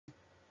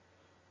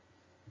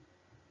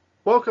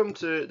Welcome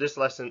to this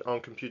lesson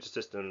on computer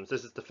systems.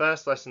 This is the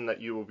first lesson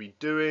that you will be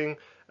doing,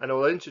 and I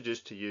will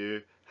introduce to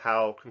you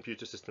how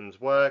computer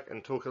systems work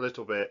and talk a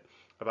little bit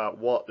about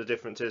what the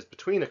difference is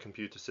between a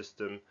computer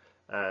system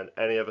and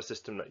any other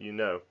system that you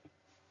know.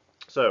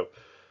 So,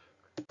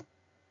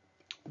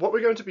 what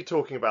we're going to be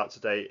talking about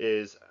today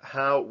is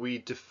how we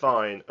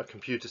define a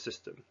computer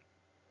system.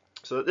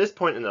 So at this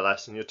point in the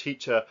lesson, your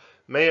teacher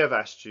may have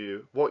asked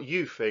you what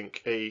you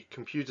think a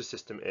computer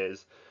system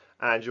is,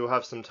 and you'll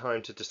have some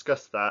time to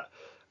discuss that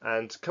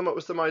and come up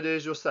with some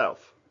ideas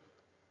yourself.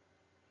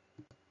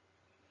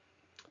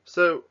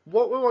 So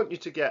what we want you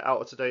to get out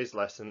of today's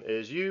lesson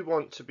is you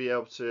want to be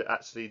able to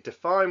actually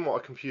define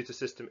what a computer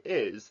system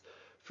is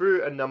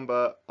through a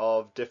number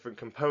of different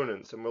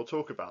components, and we'll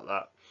talk about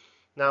that.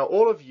 Now,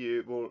 all of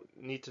you will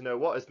need to know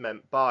what is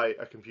meant by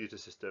a computer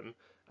system,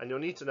 and you'll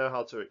need to know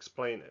how to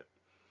explain it.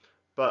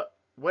 But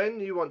when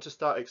you want to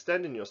start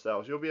extending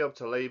yourselves, you'll be able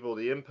to label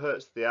the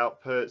inputs, the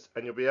outputs,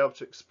 and you'll be able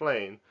to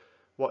explain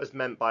what is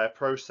meant by a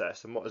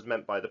process and what is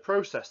meant by the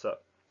processor.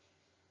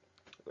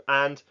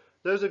 And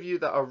those of you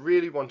that are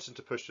really wanting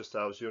to push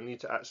yourselves, you'll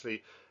need to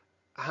actually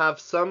have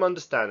some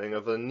understanding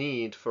of the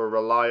need for a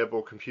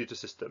reliable computer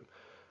system.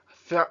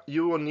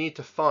 You will need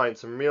to find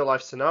some real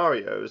life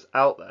scenarios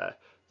out there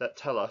that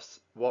tell us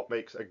what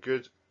makes a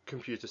good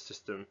computer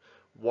system,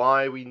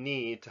 why we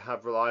need to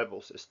have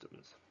reliable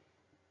systems.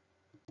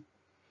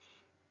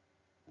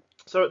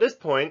 So at this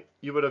point,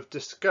 you would have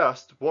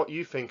discussed what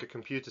you think a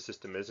computer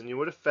system is, and you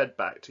would have fed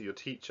back to your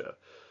teacher.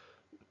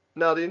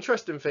 Now, the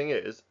interesting thing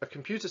is, a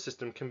computer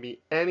system can be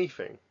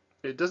anything.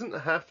 It doesn't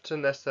have to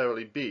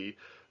necessarily be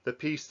the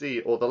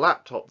PC or the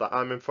laptop that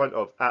I'm in front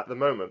of at the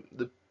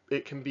moment.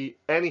 It can be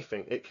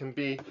anything. It can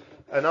be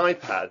an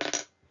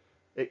iPad.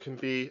 It can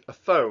be a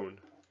phone.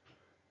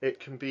 It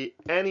can be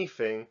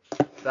anything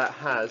that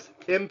has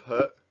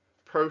input,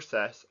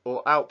 process,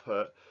 or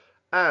output,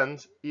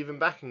 and even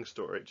backing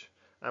storage.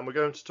 And we're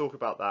going to talk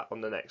about that on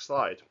the next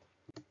slide.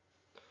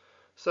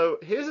 So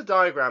here's a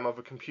diagram of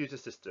a computer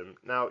system.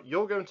 Now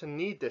you're going to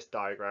need this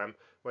diagram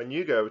when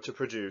you go to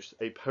produce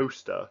a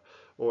poster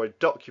or a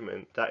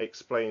document that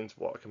explains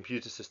what a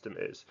computer system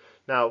is.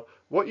 Now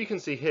what you can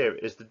see here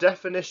is the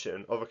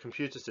definition of a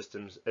computer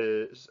system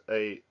is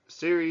a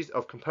series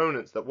of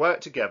components that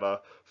work together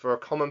for a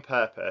common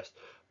purpose,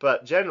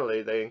 but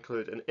generally they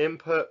include an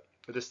input,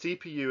 the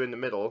CPU in the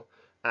middle,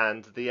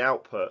 and the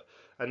output.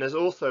 And there's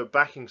also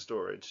backing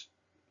storage.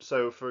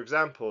 So for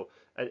example,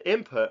 an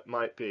input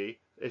might be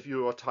if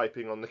you are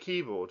typing on the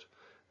keyboard.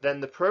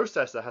 Then the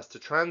processor has to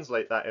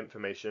translate that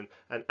information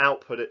and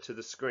output it to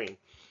the screen.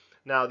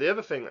 Now the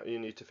other thing that you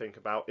need to think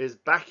about is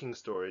backing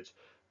storage.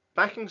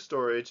 Backing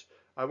storage,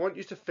 I want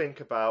you to think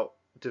about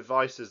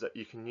devices that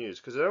you can use,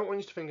 because I don't want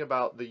you to think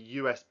about the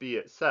USB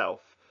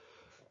itself.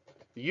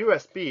 The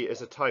USB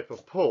is a type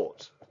of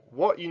port.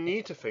 What you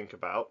need to think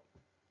about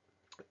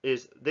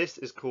is this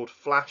is called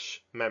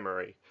flash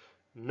memory,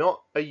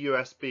 not a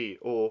USB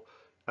or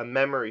a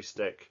memory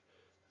stick.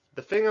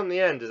 The thing on the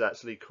end is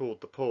actually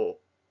called the port,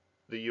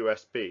 the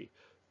USB.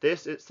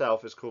 This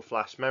itself is called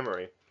flash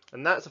memory,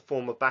 and that's a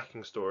form of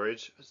backing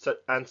storage,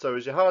 and so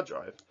is your hard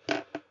drive.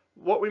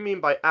 What we mean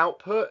by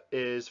output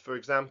is, for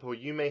example,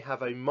 you may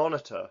have a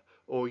monitor,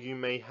 or you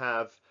may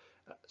have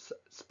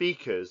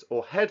speakers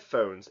or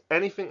headphones.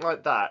 Anything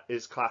like that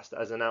is classed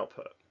as an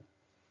output.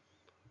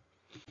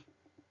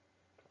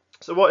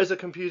 So what is a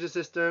computer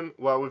system?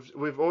 Well,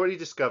 we've already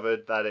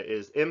discovered that it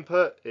is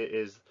input, it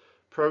is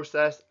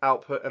process,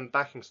 output, and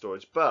backing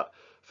storage. But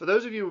for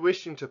those of you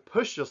wishing to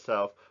push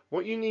yourself,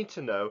 what you need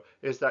to know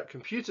is that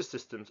computer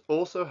systems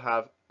also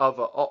have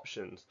other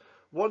options.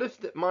 What if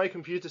my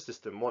computer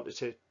system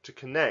wanted to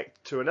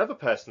connect to another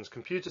person's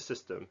computer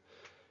system?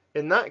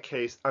 In that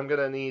case, I'm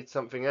going to need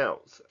something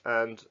else,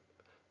 and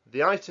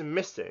the item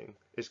missing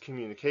is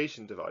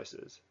communication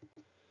devices.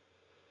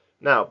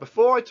 Now,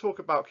 before I talk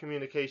about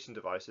communication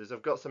devices,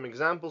 I've got some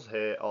examples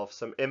here of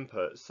some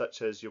inputs,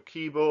 such as your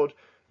keyboard,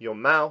 your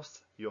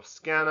mouse, your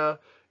scanner,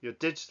 your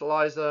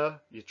digitalizer,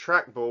 your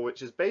trackball,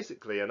 which is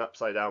basically an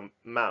upside down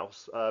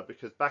mouse,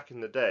 because back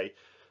in the day,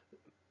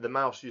 the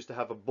mouse used to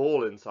have a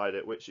ball inside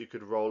it which you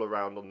could roll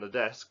around on the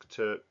desk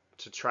to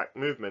track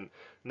movement.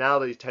 Now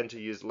they tend to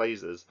use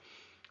lasers.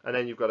 And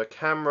then you've got a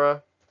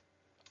camera,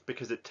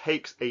 because it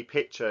takes a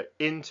picture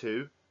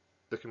into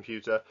the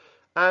computer,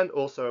 and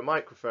also a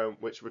microphone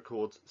which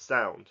records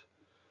sound.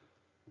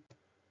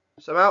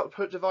 Some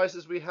output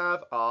devices we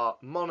have are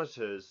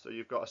monitors. So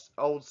you've got an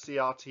old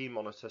CRT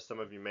monitor, some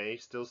of you may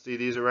still see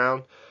these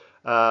around,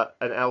 an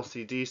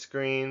LCD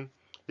screen.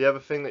 The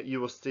other thing that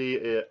you will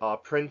see are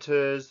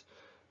printers.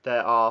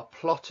 There are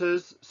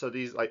plotters, so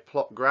these like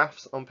plot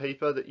graphs on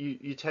paper that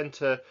you tend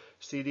to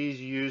see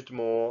these used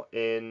more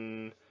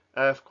in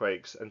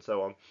earthquakes and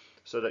so on,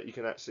 so that you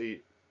can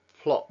actually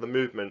plot the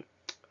movement.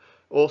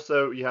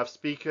 Also, you have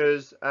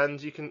speakers,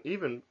 and you can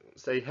even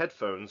say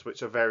headphones,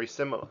 which are very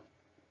similar.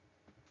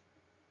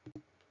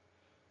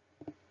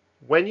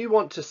 When you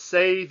want to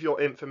save your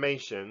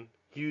information,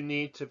 you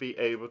need to be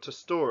able to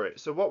store it.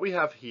 So what we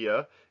have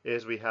here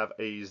is we have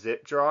a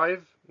zip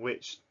drive,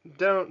 which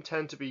don't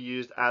tend to be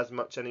used as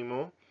much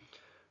anymore.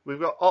 We've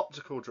got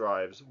optical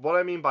drives. What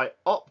I mean by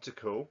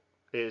optical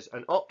is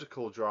an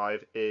optical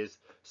drive is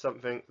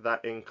something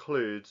that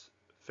includes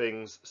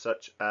things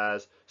such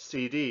as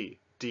CD,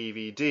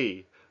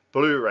 DVD,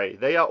 Blu-ray.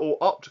 They are all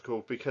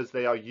optical because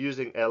they are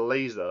using a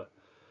laser.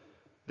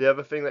 The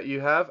other thing that you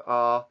have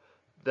are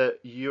the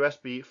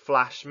USB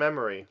flash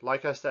memory.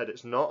 Like I said,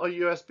 it's not a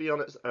USB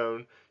on its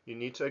own. You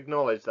need to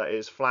acknowledge that it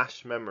is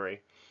flash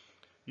memory.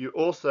 You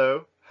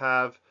also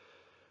have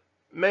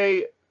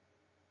may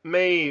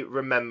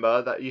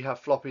remember that you have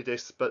floppy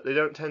disks, but they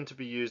don't tend to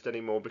be used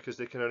anymore because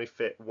they can only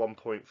fit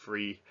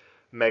 1.3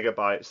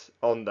 megabytes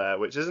on there,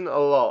 which isn't a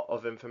lot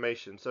of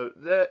information. So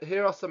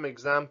here are some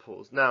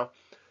examples. Now,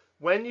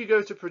 when you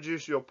go to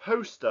produce your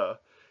poster,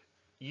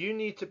 you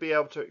need to be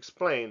able to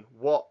explain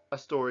what a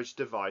storage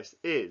device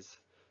is.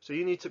 So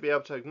you need to be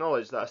able to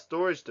acknowledge that a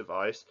storage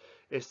device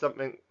is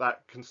something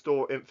that can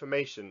store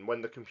information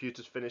when the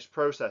computer's finished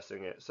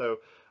processing it. So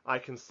I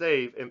can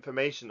save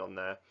information on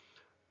there.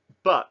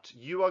 But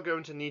you are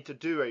going to need to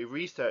do a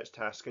research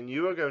task, and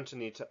you are going to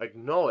need to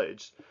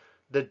acknowledge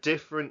the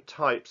different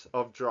types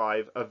of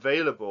drive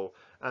available.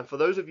 And for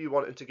those of you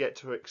wanting to get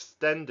to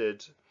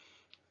extended,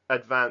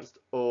 advanced,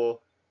 or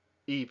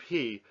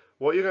EP,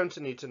 what you're going to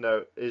need to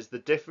know is the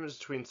difference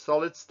between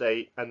solid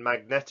state and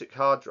magnetic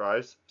hard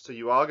drives. So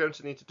you are going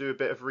to need to do a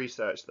bit of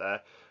research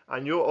there,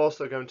 and you're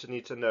also going to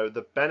need to know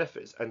the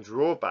benefits and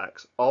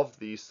drawbacks of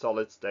these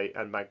solid state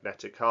and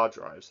magnetic hard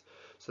drives.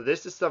 So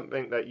this is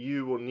something that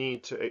you will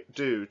need to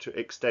do to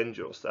extend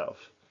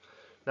yourself.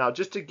 Now,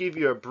 just to give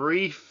you a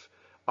brief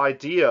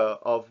idea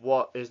of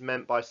what is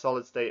meant by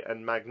solid state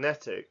and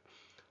magnetic,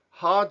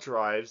 hard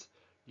drives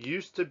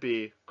used to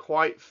be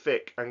quite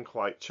thick and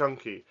quite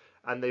chunky,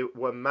 and they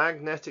were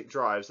magnetic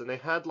drives, and they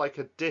had like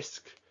a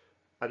disc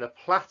and a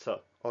platter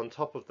on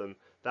top of them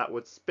that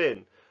would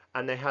spin,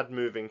 and they had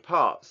moving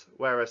parts.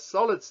 Whereas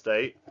solid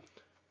state,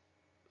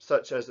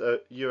 such as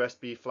a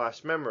USB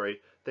flash memory,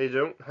 they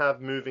don't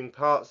have moving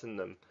parts in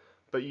them.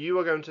 But you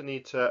are going to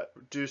need to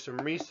do some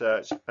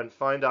research and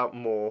find out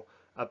more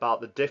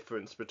about the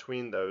difference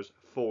between those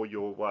for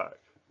your work.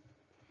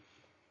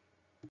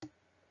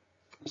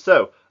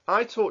 So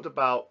I talked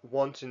about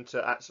wanting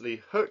to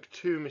actually hook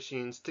two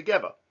machines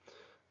together.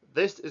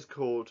 This is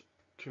called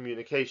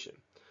communication.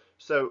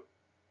 So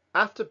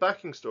after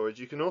backing storage,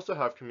 you can also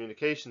have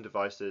communication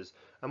devices,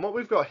 and what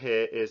we've got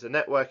here is a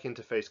network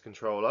interface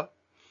controller.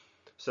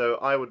 So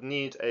I would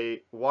need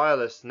a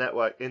wireless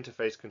network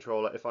interface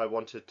controller if I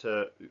wanted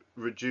to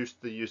reduce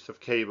the use of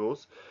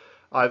cables.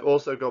 I've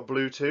also got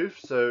Bluetooth,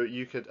 so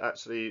you could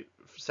actually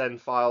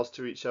send files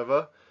to each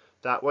other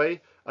that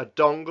way. A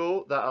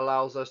dongle that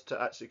allows us to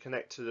actually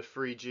connect to the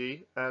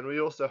 3G, and we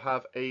also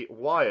have a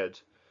wired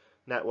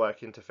network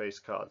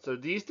interface card. So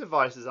these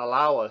devices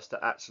allow us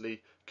to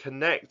actually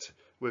connect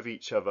with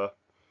each other.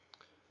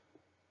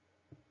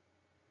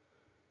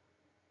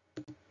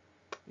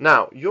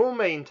 Now, your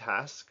main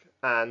task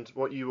and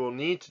what you will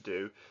need to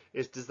do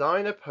is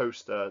design a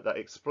poster that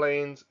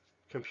explains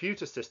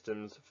computer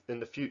systems in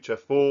the future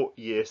for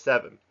Year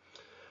 7.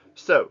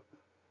 So,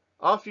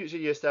 our future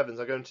Year 7s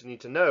are going to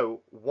need to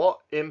know what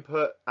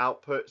input,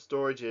 output,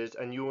 storage is,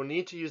 and you will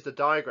need to use the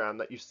diagram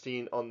that you've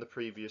seen on the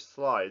previous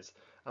slides.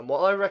 And what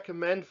I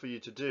recommend for you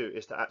to do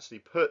is to actually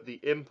put the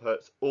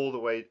inputs all the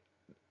way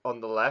on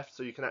the left,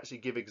 so you can actually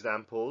give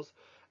examples.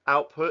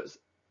 Outputs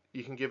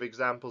you can give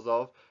examples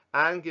of,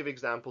 and give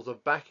examples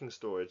of backing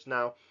storage.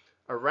 Now,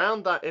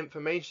 around that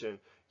information,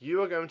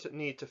 you are going to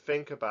need to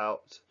think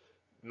about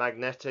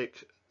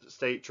magnetic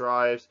state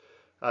drives.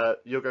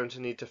 You're going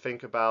to need to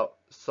think about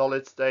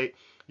solid state.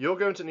 You're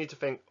going to need to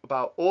think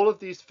about all of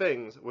these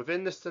things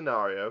within this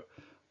scenario,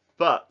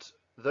 but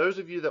those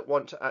of you that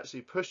want to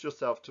actually push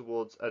yourself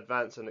towards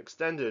advanced and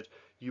extended,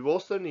 you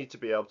also need to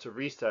be able to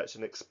research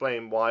and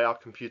explain why our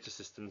computer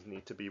systems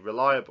need to be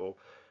reliable.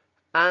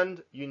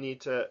 And you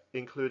need to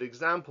include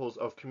examples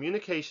of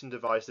communication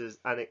devices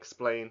and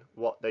explain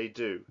what they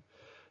do.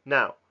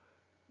 Now,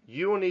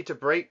 you will need to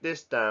break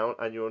this down,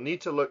 and you will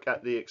need to look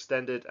at the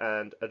extended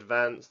and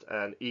advanced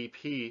and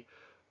EP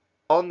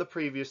on the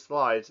previous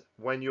slides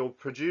when you're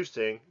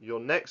producing your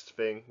next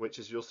thing, which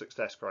is your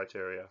success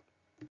criteria.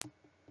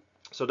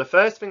 So the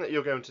first thing that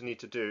you're going to need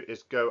to do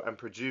is go and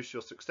produce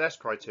your success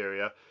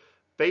criteria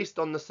based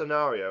on the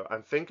scenario,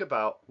 and think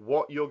about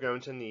what you're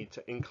going to need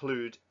to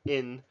include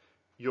in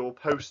your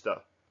poster.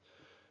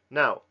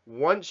 Now,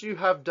 once you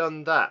have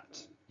done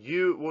that,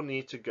 you will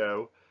need to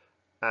go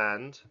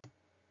and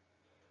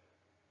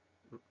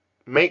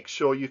make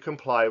sure you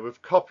comply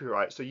with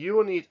copyright. So you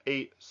will need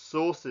a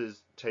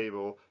sources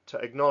table to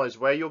acknowledge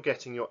where you're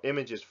getting your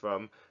images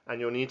from, and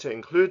you'll need to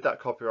include that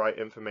copyright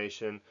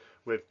information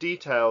with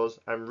details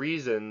and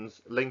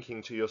reasons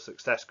linking to your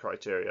success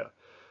criteria.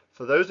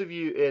 For those of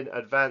you in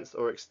advanced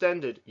or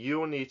extended, you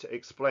will need to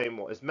explain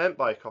what is meant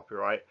by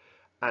copyright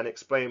and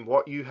explain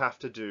what you have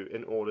to do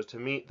in order to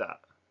meet that.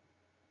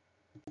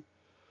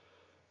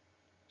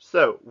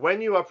 So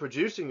when you are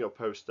producing your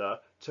poster,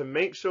 to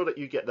make sure that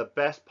you get the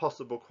best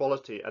possible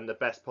quality and the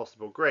best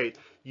possible grade,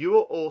 you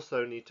will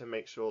also need to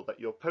make sure that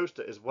your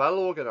poster is well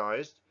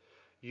organized,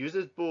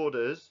 uses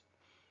borders,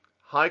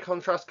 high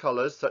contrast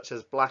colors such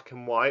as black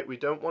and white. We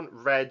don't want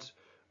red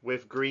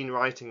with green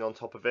writing on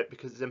top of it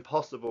because it's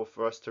impossible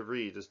for us to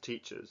read as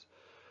teachers.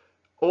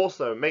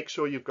 Also, make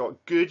sure you've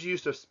got good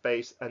use of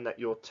space and that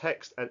your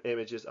text and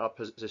images are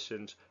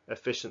positioned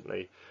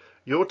efficiently.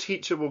 Your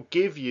teacher will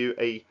give you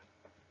a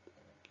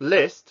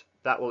list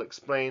that will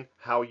explain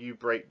how you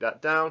break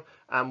that down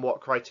and what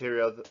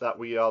criteria that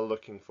we are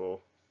looking for.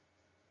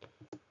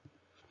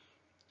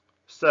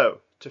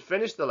 So, to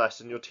finish the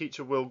lesson, your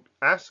teacher will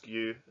ask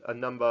you a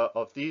number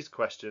of these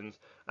questions,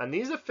 and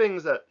these are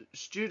things that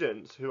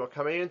students who are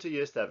coming into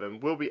Year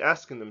 7 will be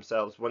asking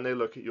themselves when they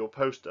look at your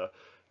poster.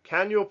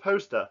 Can your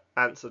poster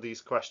answer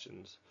these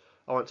questions?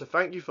 I want to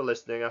thank you for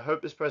listening. I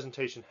hope this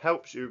presentation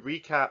helps you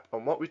recap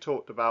on what we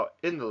talked about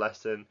in the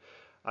lesson.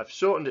 I've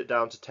shortened it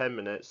down to 10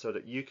 minutes so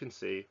that you can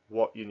see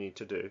what you need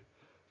to do.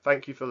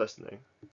 Thank you for listening.